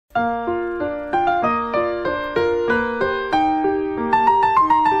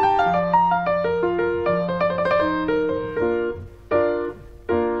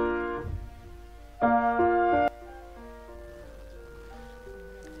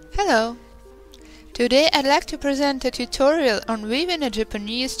Hello! Today I'd like to present a tutorial on weaving a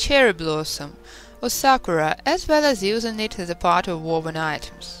Japanese cherry blossom, or sakura, as well as using it as a part of woven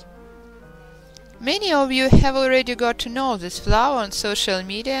items. Many of you have already got to know this flower on social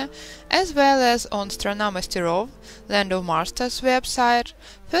media, as well as on Strana Masterov, Land of Masters website,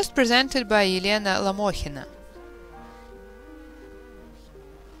 first presented by Елена Ломохина.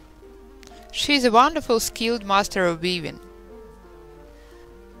 She is a wonderful skilled master of weaving.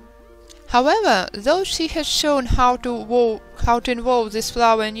 However, though she has shown how to involve this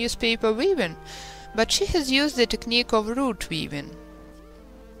flower in newspaper weaving, but she has used the technique of root weaving.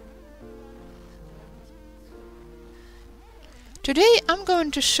 Today I'm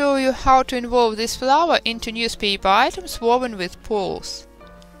going to show you how to involve this flower into newspaper items woven with poles.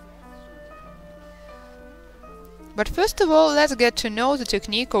 But first of all, let's get to know the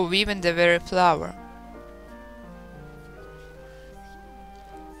technique of weaving the very flower.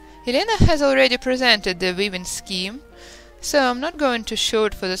 Elena has already presented the weaving scheme, so I'm not going to show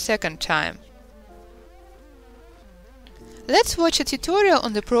it for the second time. Let's watch a tutorial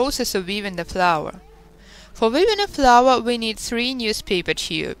on the process of weaving the flower. For weaving a flower we need 3 newspaper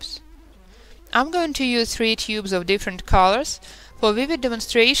tubes. I'm going to use 3 tubes of different colors for vivid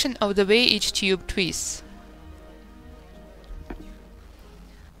demonstration of the way each tube twists.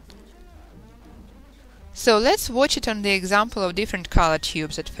 So let's watch it on the example of different color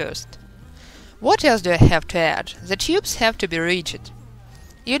tubes at first. What else do I have to add? The tubes have to be rigid.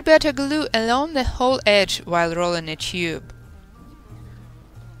 You'd better glue along the whole edge while rolling a tube.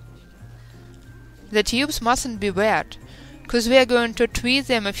 The tubes mustn't be wet, cause we are going to twist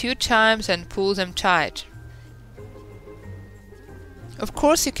them a few times and pull them tight. Of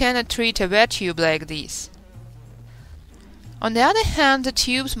course you cannot treat a wet tube like this. On the other hand, the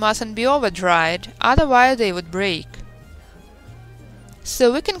tubes mustn't be over-dried, otherwise they would break.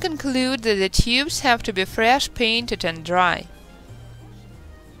 So we can conclude that the tubes have to be fresh painted and dry.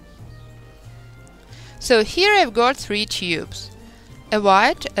 So here I've got 3 tubes, a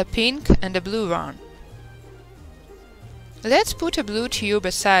white, a pink and a blue one. Let's put a blue tube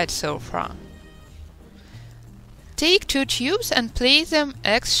aside so far. Take 2 tubes and place them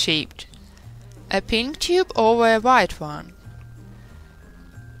X-shaped, a pink tube over a white one.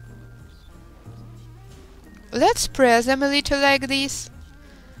 Let's press them a little like this,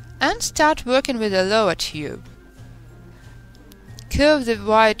 and start working with the lower tube. Curve the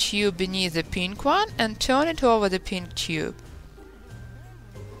white tube beneath the pink one and turn it over the pink tube.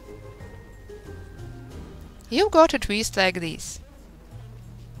 You've got a twist like this.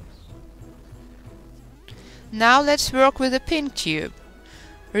 Now let's work with the pink tube.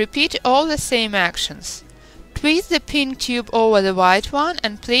 Repeat all the same actions. Twist the pink tube over the white one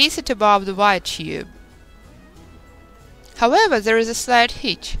and place it above the white tube. However, there is a slight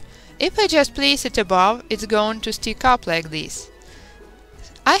hitch. If I just place it above, it's going to stick up like this.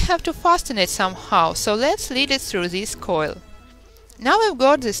 I have to fasten it somehow, so let's lead it through this coil. Now we've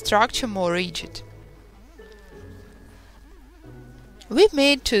got the structure more rigid. We've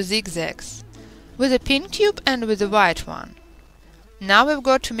made 2 zigzags, with the pink tube and with the white one. Now we've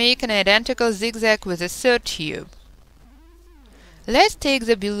got to make an identical zigzag with the 3rd tube. Let's take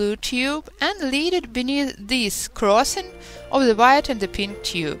the blue tube and lead it beneath this crossing of the white and the pink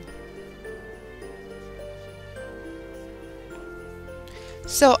tube.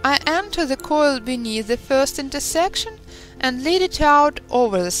 So I enter the coil beneath the first intersection and lead it out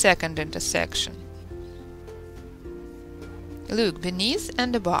over the second intersection. Look, beneath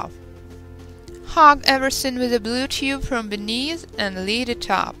and above. Hug everything with the blue tube from beneath and lead it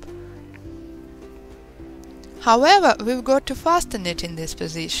up. However, we've got to fasten it in this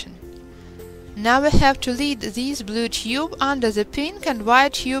position. Now we have to lead this blue tube under the pink and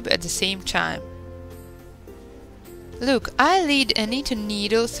white tube at the same time. Look, I lead a knitting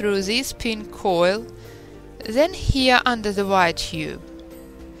needle through this pink coil, then here under the white tube.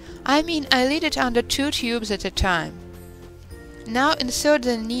 I lead it under 2 tubes at a time. Now insert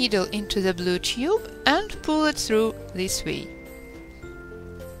the needle into the blue tube and pull it through this way.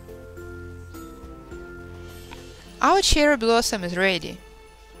 Our cherry blossom is ready.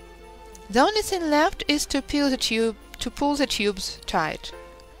 The only thing left is to pull the tubes tight.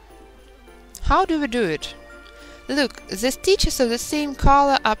 How do we do it? Look, the stitches of the same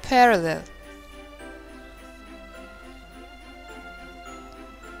color are parallel.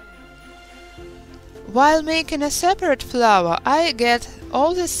 While making a separate flower, I get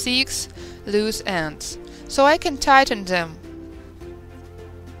all the 6 loose ends, so I can tighten them.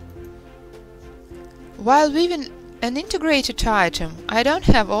 While weaving an integrated item, I don't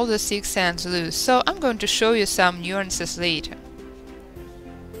have all the 6 ends loose, so I'm going to show you some nuances later.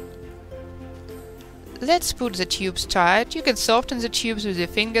 let's put the tubes tight. You can soften the tubes with your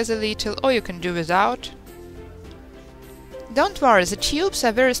fingers a little, or you can do without. Don't worry, the tubes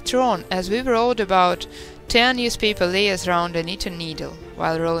are very strong, as we've rolled about 10 newspaper layers round a knitting needle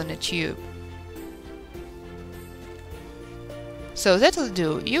while rolling a tube. So that'll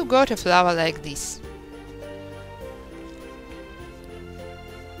do. You've got a flower like this.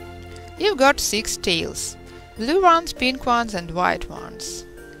 You've got 6 tails. Blue ones, pink ones and white ones.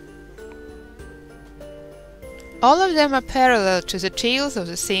 All of them are parallel to the tails of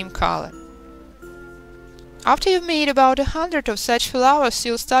the same color. After you've made about 100 of such flowers,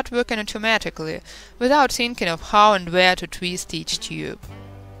 you'll start working automatically, without thinking of how and where to twist each tube.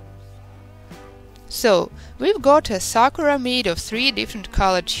 So, we've got a sakura made of 3 different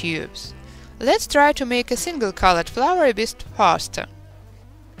colored tubes. Let's try to make a single colored flower a bit faster.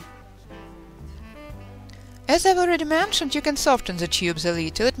 As I've already mentioned, you can soften the tubes a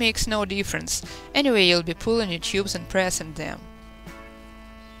little, it makes no difference. Anyway, you'll be pulling your tubes and pressing them.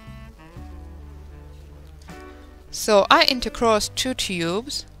 So I intercross 2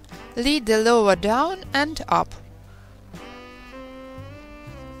 tubes, lead the lower down and up.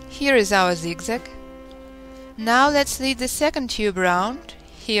 Here is our zigzag. Now let's lead the second tube round,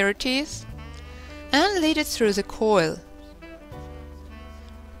 here it is, and lead it through the coil.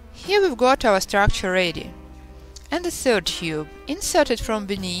 Here we've got our structure ready. And the third tube, insert it from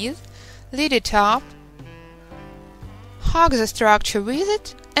beneath, lead it up, hug the structure with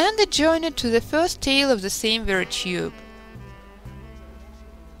it, and adjoin it to the first tail of the same very tube.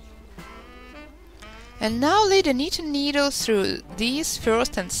 And now lead a knitting needle through these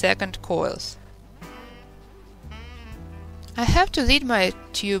first and second coils. I have to lead my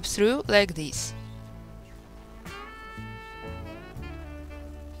tube through like this.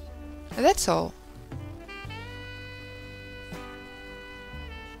 That's all.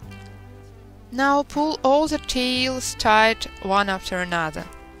 Now pull all the tails tight one after another.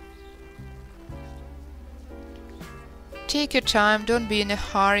 Take your time, don't be in a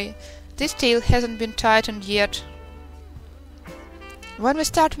hurry. This tail hasn't been tightened yet. When we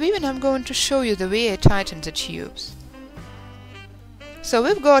start weaving, I'm going to show you the way I tighten the tubes. So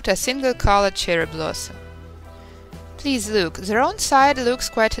we've got a single colored cherry blossom. Please look, the round side looks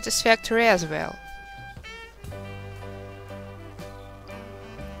quite satisfactory as well.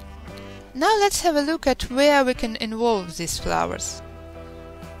 Now let's have a look at where we can involve these flowers.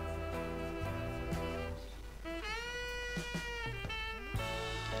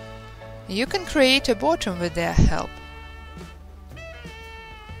 You can create a bottom with their help.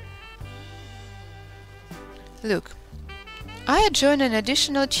 Look, I adjoin an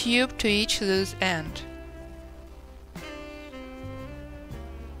additional tube to each loose end.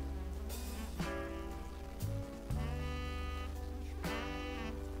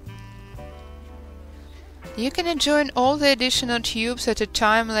 You can adjoin all the additional tubes at a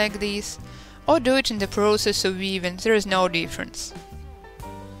time like this, or do it in the process of weaving, there is no difference.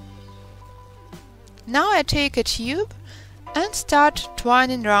 Now I take a tube and start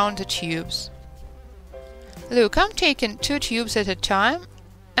twining round the tubes. Look, I'm taking 2 tubes at a time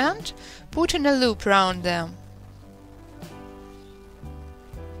and putting a loop round them.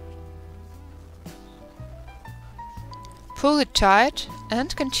 Pull it tight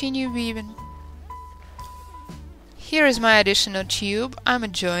and continue weaving. Here is my additional tube, I'm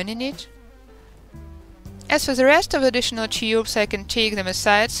adjoining it. As for the rest of the additional tubes, I can take them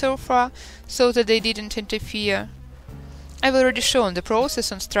aside so far, so that they didn't interfere. I've already shown the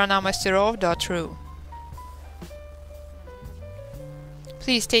process on stranamasterov.ru.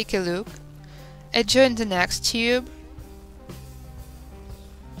 Please take a look. Adjoin the next tube.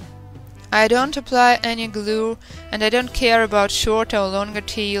 I don't apply any glue, and I don't care about shorter or longer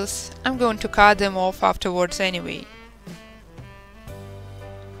tails, I'm going to cut them off afterwards anyway.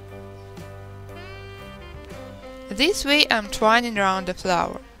 This way I'm twining around the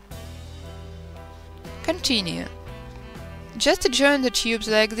flower. Continue. Just adjoin the tubes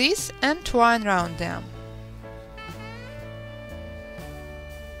like this and twine round them.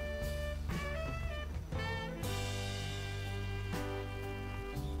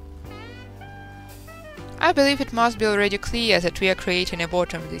 I believe it must be already clear that we are creating a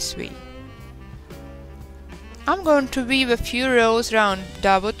bottom this way. I'm going to weave a few rows round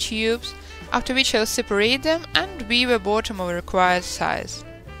double tubes, after which I'll separate them and weave a bottom of required size.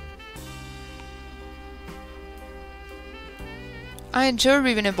 I enjoy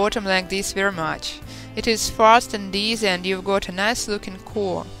weaving a bottom like this very much. It is fast and easy, and you've got a nice looking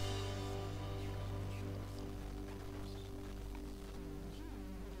core.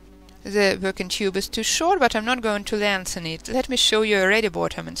 The working tube is too short, but I'm not going to lengthen it. Let me show you a ready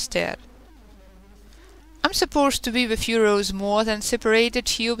bottom instead. I'm supposed to weave a few rows more, then separate the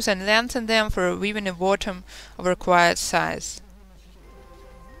tubes and lengthen them for weaving a bottom of required size.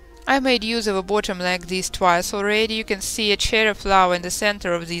 I made use of a bottom like this twice already. You can see a cherry flower in the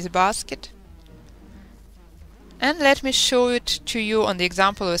center of this basket. And let me show it to you on the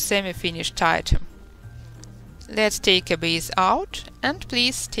example of a semi-finished item. Let's take a base out and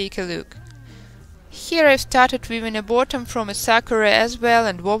please take a look. Here I've started weaving a bottom from a sakura as well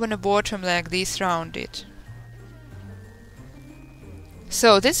and woven a bottom like this round it.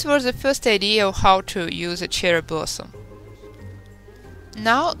 So this was the first idea of how to use a cherry blossom.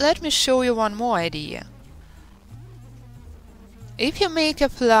 Now let me show you one more idea. If you make a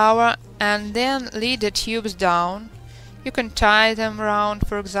flower and then lead the tubes down, you can tie them round,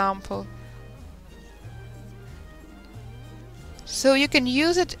 for example. So you can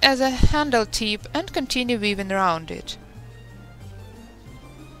use it as a handle tip and continue weaving around it.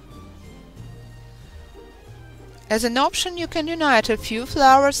 As an option, you can unite a few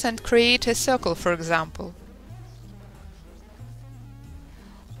flowers and create a circle, for example.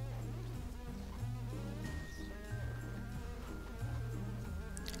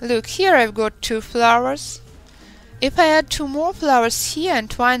 Look, here I've got 2 flowers. If I add 2 more flowers here and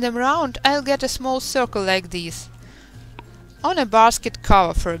twine them round, I'll get a small circle like this. On a basket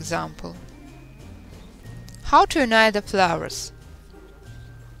cover, for example. How to unite the flowers?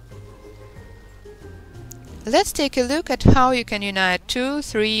 Let's take a look at how you can unite 2,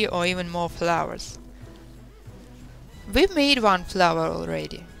 3 or even more flowers. We've made 1 flower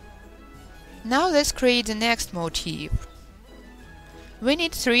already. Now let's create the next motif. We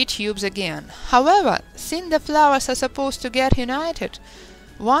need 3 tubes again. However, since the flowers are supposed to get united,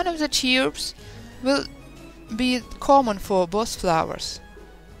 one of the tubes will be common for both flowers.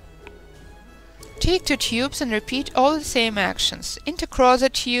 Take 2 tubes and repeat all the same actions. Intercross the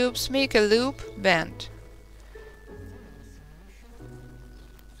tubes, make a loop, bend.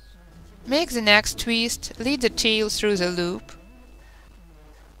 Make the next twist, lead the tail through the loop.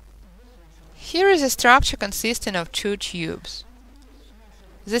 Here is a structure consisting of 2 tubes.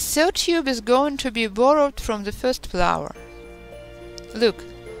 The 3rd tube is going to be borrowed from the first flower. Look,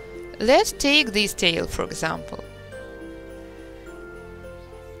 let's take this tail, for example.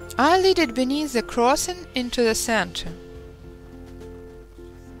 I lead it beneath the crossing into the center.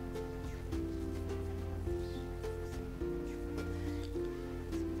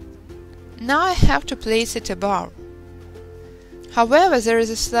 Now I have to place it above. However, there is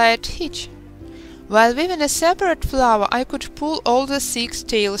a slight hitch. While weaving a separate flower, I could pull all the 6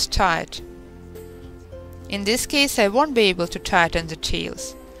 tails tight. In this case, I won't be able to tighten the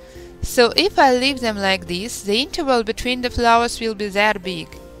tails. So if I leave them like this, the interval between the flowers will be that big.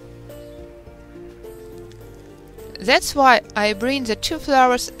 That's why I bring the 2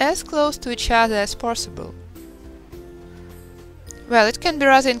 flowers as close to each other as possible. Well, it can be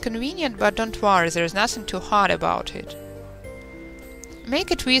rather inconvenient, but don't worry, there is nothing too hard about it.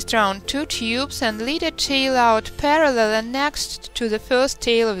 Make a twist around 2 tubes and lead a tail out parallel and next to the first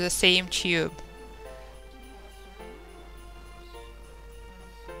tail of the same tube.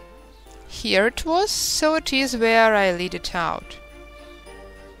 Here it was, so it is where I lead it out.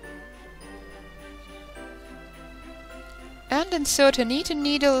 And insert a knitting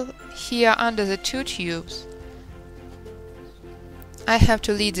needle here under the 2 tubes. I have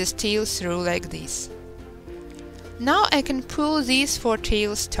to lead this tail through like this. Now I can pull these 4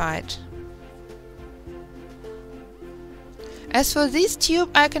 tails tight. As for this tube,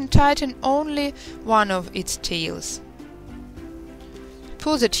 I can tighten only one of its tails.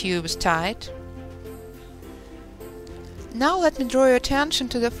 Pull the tubes tight. Now let me draw your attention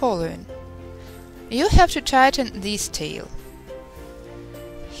to the following. You have to tighten this tail.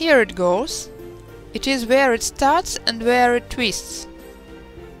 Here it goes. It is where it starts and where it twists.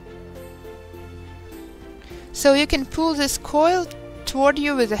 So you can pull this coil toward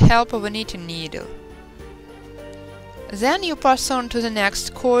you with the help of a knitting needle. Then you pass on to the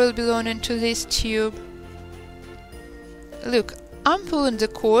next coil belonging to this tube. Look, I'm pulling the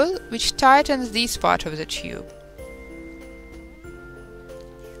coil which tightens this part of the tube.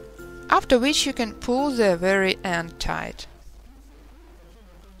 After which you can pull the very end tight.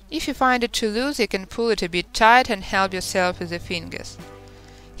 If you find it too loose, you can pull it a bit tight and help yourself with the fingers.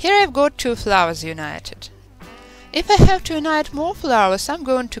 Here I've got 2 flowers united. If I have to unite more flowers, I'm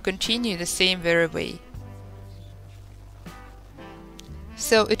going to continue the same very way.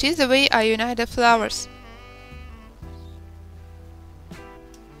 So it is the way I unite the flowers.